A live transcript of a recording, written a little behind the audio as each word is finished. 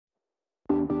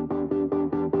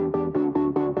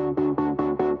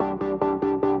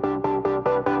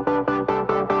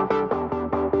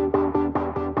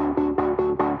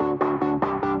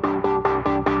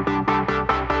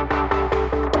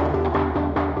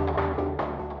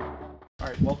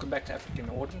Welcome back to African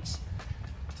Air Ordnance.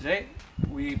 Today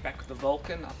we're back with the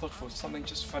Vulcan. I thought for something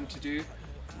just fun to do,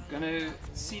 we're going to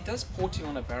see, does porting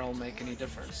on a barrel make any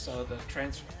difference? So the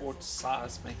transport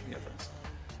size make any difference?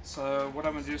 So what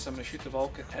I'm going to do is I'm going to shoot the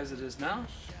Vulcan as it is now,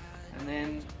 and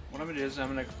then what I'm going to do is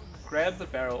I'm going to grab the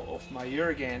barrel off my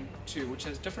Uragan 2, which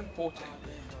has different porting,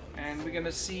 and we're going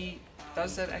to see,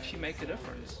 does that actually make a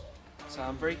difference? So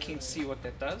I'm very keen to see what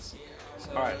that does. So,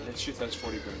 alright, let's shoot those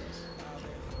 40 burgers.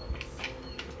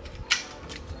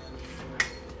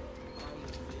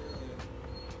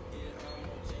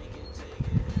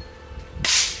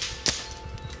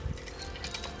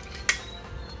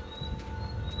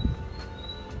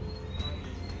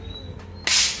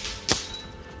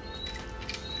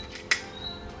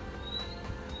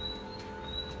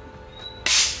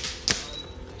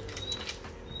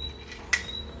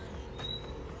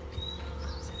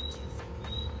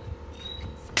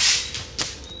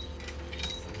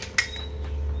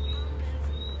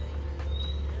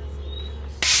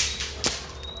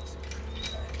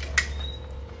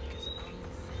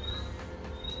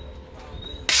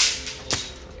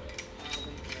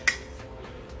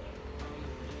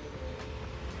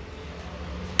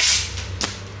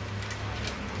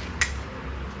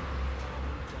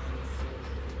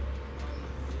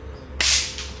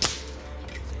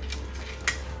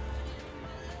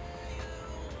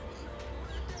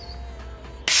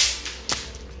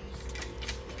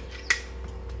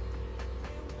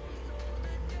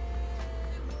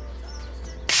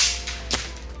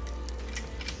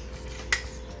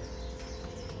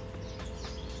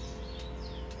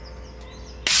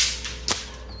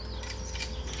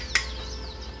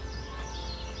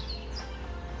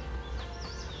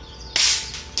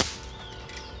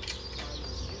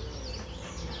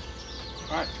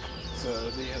 Alright, so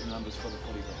there you have the numbers for the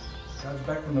 40 gram. Guys,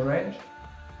 back from the range.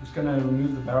 I'm just going to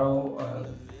remove the barrel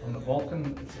from the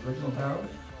Vulcan, its original barrel.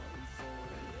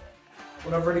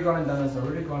 What I've already gone and done is I've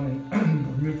already gone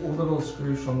and removed all the little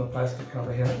screws from the plastic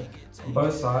cover here on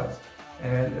both sides,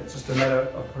 and it's just a matter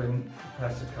of putting the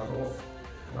plastic cover off.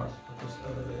 Right, put this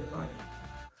over there, right.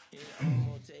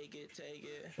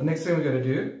 The next thing we're going to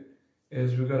do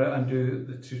is we've got to undo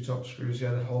the two top screws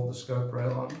here that hold the scope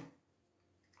rail on.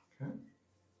 Okay.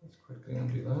 Let's quickly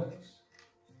undo those.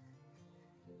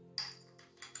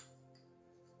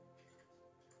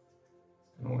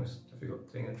 It's always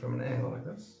difficult doing it from an angle like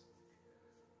this.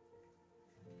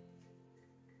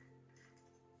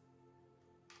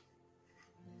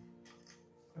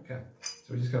 Okay, so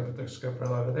we're just going to put the scope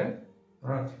rail over there.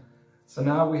 Alright, so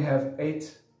now we have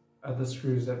 8 other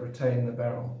screws that retain the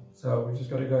barrel. So we've just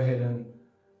got to go ahead and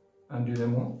undo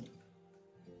them all.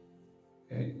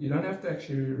 Okay, you don't have to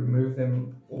actually remove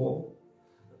them all.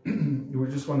 You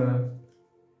would just want to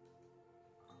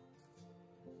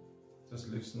just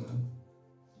loosen them,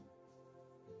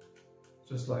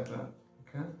 just like that.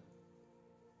 Okay,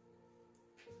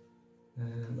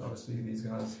 and obviously these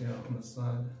guys here on the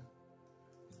side.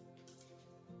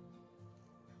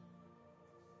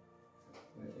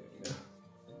 There you go.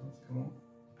 Let's come on.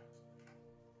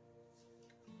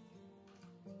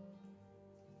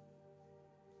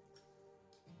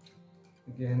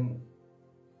 Again,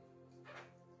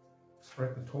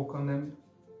 correct the torque on them.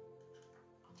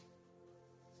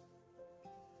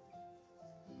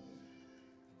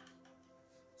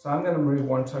 So I'm going to remove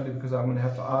one totally because I'm going to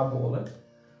have to eyeball it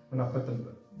when I put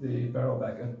the barrel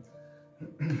back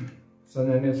in. So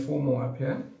then there's 4 more up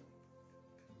here.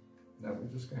 Now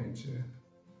we're just going to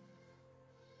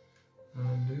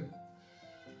undo.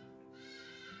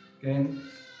 Again,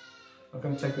 I'm not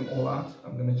going to take them all out.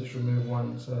 I'm going to just remove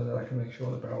one so that I can make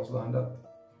sure the barrel's lined up.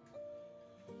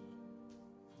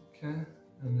 Okay,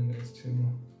 and then there's 2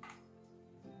 more.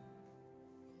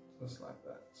 Just like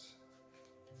that.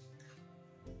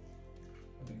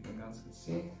 I think you guys can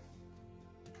see.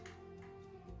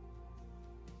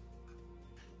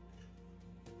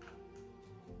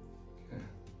 Okay.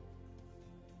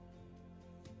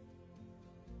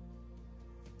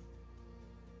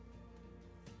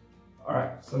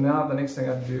 Alright, so now the next thing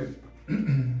I do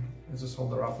is just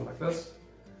hold the rifle like this,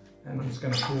 and I'm just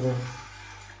going to pull the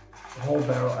whole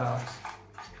barrel out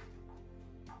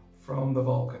from the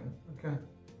Vulcan. Okay,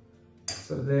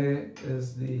 so there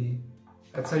is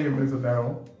that's how you remove a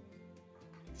barrel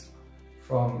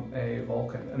from a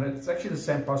Vulcan, and it's actually the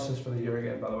same process for the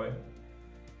Uragan, by the way.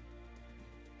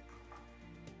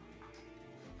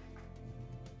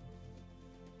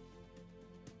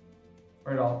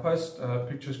 Alright, I'll post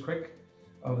pictures quick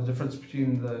of the difference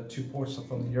between the 2 ports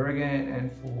from the Uragan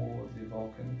and for the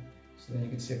Vulcan, so then you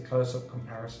can see a close-up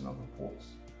comparison of the ports.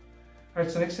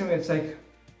 Alright, so next thing we're going to take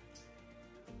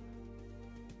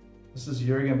the This is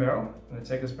Uragan barrel. I'm going to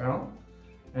take this barrel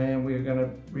and we're going to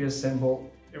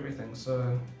reassemble everything.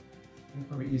 So the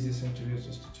probably easiest thing to do is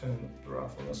just to turn the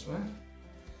rifle this way.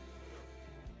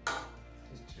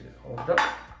 Just to hold it up.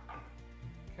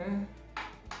 Okay.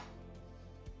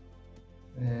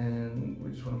 And we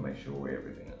just want to make sure where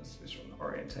everything is. We just want to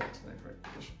orientate to the correct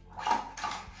position.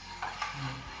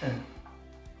 Okay.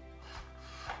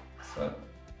 So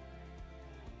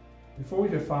before we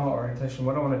do final orientation,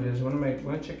 what I want to do is we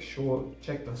want to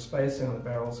check the spacing on the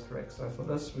barrel is correct. So for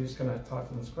this, we're just going to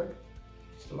tighten this quick,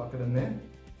 just to lock it in there.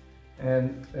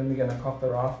 And then we're going to cock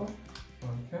the rifle.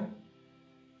 Okay.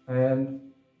 And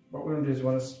what we want to do is we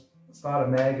want to start a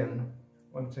mag and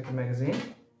want to take a magazine.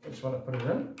 We just want to put it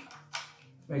in.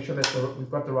 Make sure that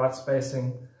we've got the right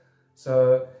spacing.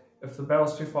 So if the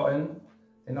barrel's too far in,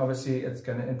 then obviously it's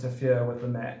going to interfere with the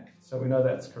mag. So we know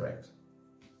that's correct.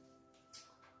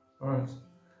 Alright,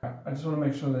 I just want to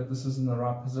make sure that this is in the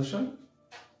right position.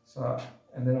 So,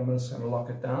 and then I'm just going to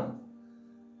lock it down.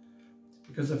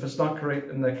 Because if it's not correct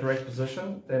in the correct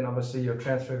position, then obviously your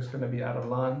transfer is going to be out of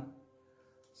line.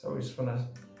 So we just want to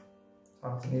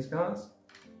tighten these guys.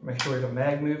 Make sure we have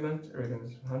mag movement,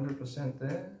 everything's 100%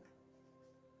 there.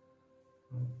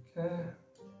 Okay.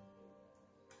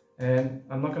 And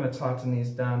I'm not going to tighten these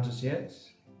down just yet.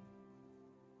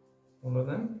 All of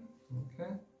them. Okay.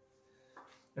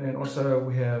 And then also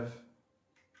we have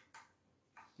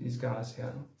these guys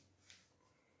here.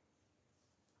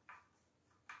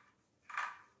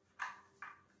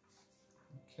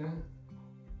 Okay.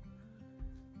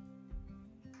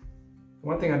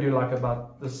 One thing I do like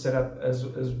about this setup is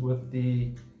with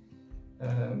the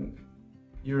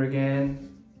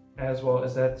Uragan as well,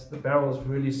 is that the barrel is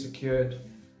really secured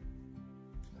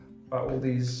by all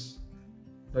these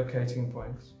locating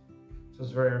points. So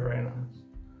it's very, very nice.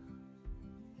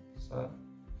 So,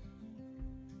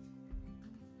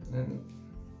 and then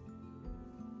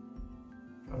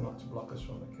try not to block us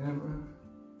from the camera.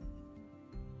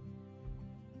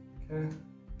 Okay,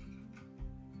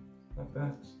 like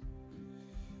that.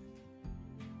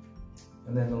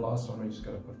 And then the last one, we just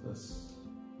got to put this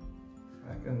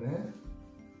back in there.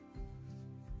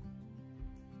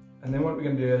 And then what we're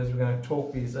going to do is we're going to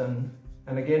torque these in.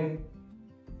 And again,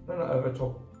 I'm not going to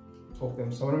torque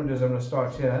them. So what I'm going to do is I'm going to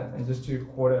start here and just do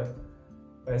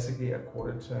basically a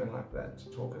quarter turn like that to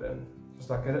torque it in. Just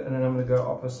like it. And then I'm going to go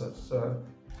opposite. So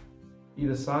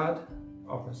either side,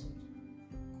 opposite.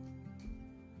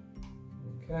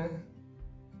 Okay,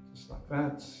 just like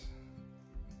that.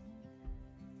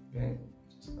 Okay,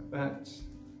 just like that.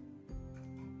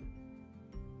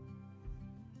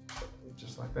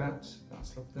 Just like that. Now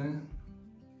slip there.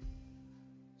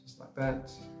 Just like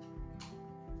that.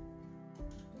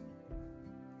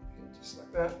 Okay, just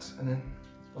like that. And then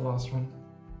the last one.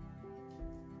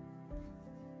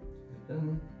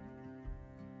 Okay,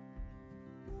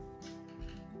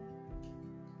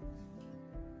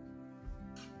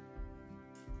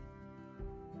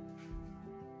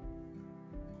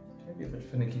 can be a bit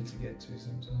finicky to get to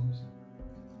sometimes.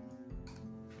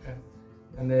 Okay,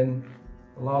 and then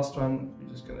the last one, we're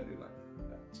just going to do like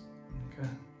that. Okay.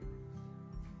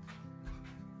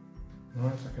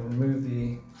 Alright, so I can remove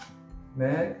the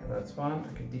mag, and that's fine.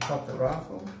 I can decock the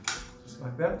rifle, just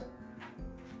like that.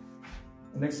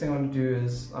 The next thing I want to do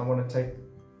is I want to take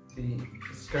the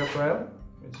scope rail.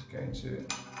 We're just going to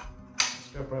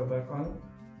scope rail back on.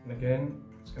 And again,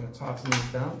 just going to tighten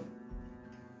these down.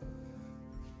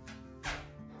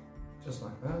 Just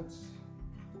like that.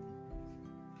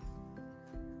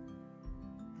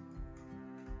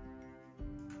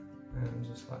 And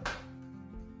just like that.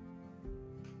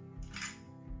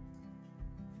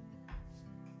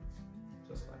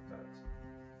 Just like that.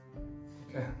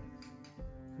 Okay.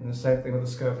 And the same thing with the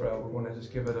scope rail. We want to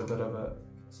just give it a bit of a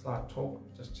slight torque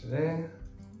just to there.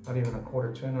 Not even a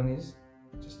quarter turn on these,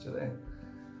 just to there.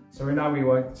 So now we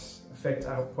won't affect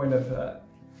our point of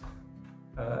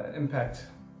impact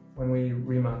when we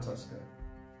remount our scope.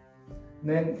 And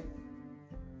then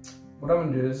what I'm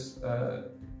going to do is to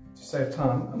save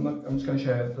time, I'm just going to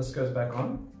show you this goes back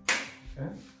on. Okay,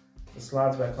 the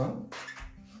slides back on,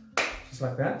 just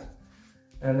like that.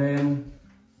 And then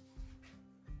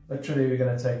literally we're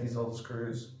going to take these little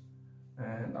screws,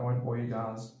 and I won't bore you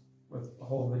guys with the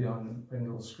whole video on putting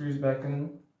little screws back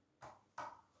in,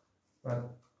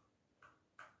 but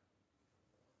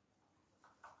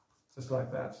just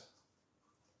like that.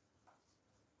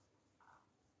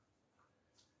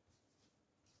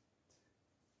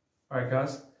 Alright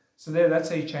guys, so that's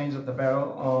how you change up the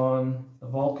barrel on the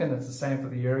Vulcan. It's the same for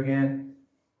the Uragan,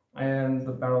 and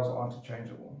the barrels aren't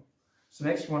interchangeable. So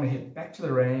next we want to head back to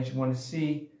the range. We want to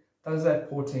see, does that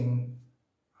porting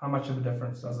how much of a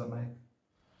difference does it make?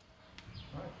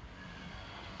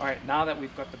 Alright, now that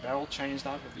we've got the barrel changed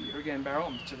out with the Uragan barrel,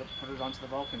 I'm going to put it onto the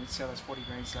Vulcan. Let's see how those 40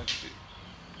 grain slugs do.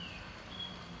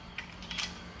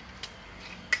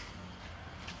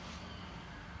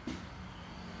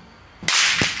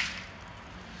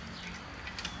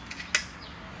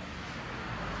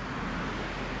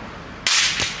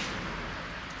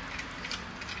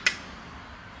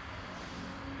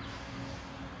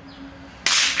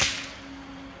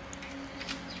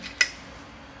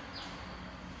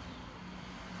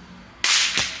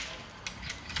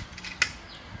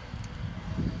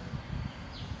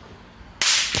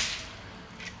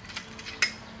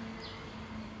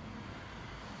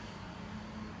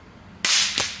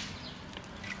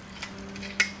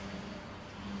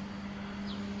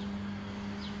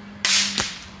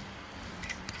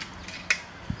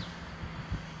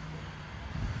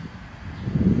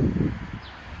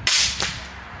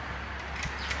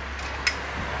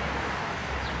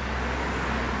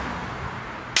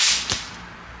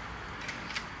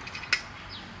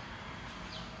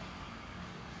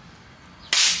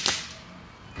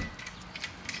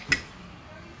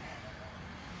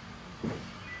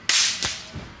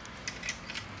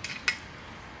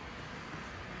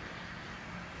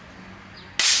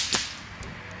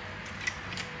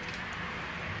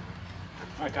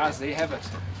 Alright guys, there you have it.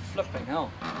 Flipping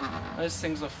hell. Those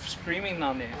things are screaming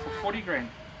down there for 40 grain.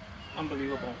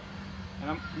 Unbelievable. And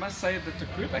I must say that the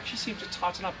group actually seemed to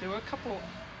tighten up. There were a couple,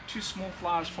 2 small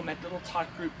flies from that little tight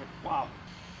group, but wow.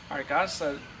 Alright guys,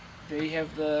 so there you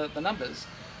have the numbers.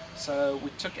 So we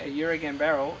took a Uragan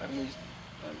barrel and we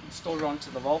installed it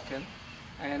onto the Vulcan,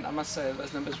 and I must say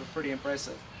those numbers were pretty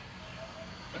impressive.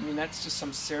 I mean, that's just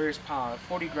some serious power.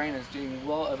 40 grain is doing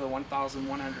well over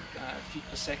 1,100 feet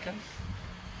per second.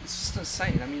 It's just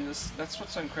insane. I mean, that's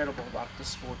what's so incredible about this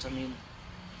sport. I mean,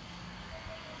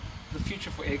 the future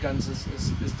for air guns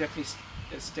is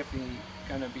definitely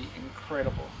going to be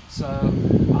incredible. So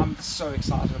I'm so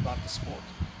excited about the sport,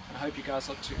 and I hope you guys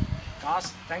are too.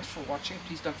 Guys, thanks for watching.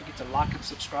 Please don't forget to like and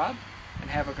subscribe, and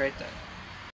have a great day.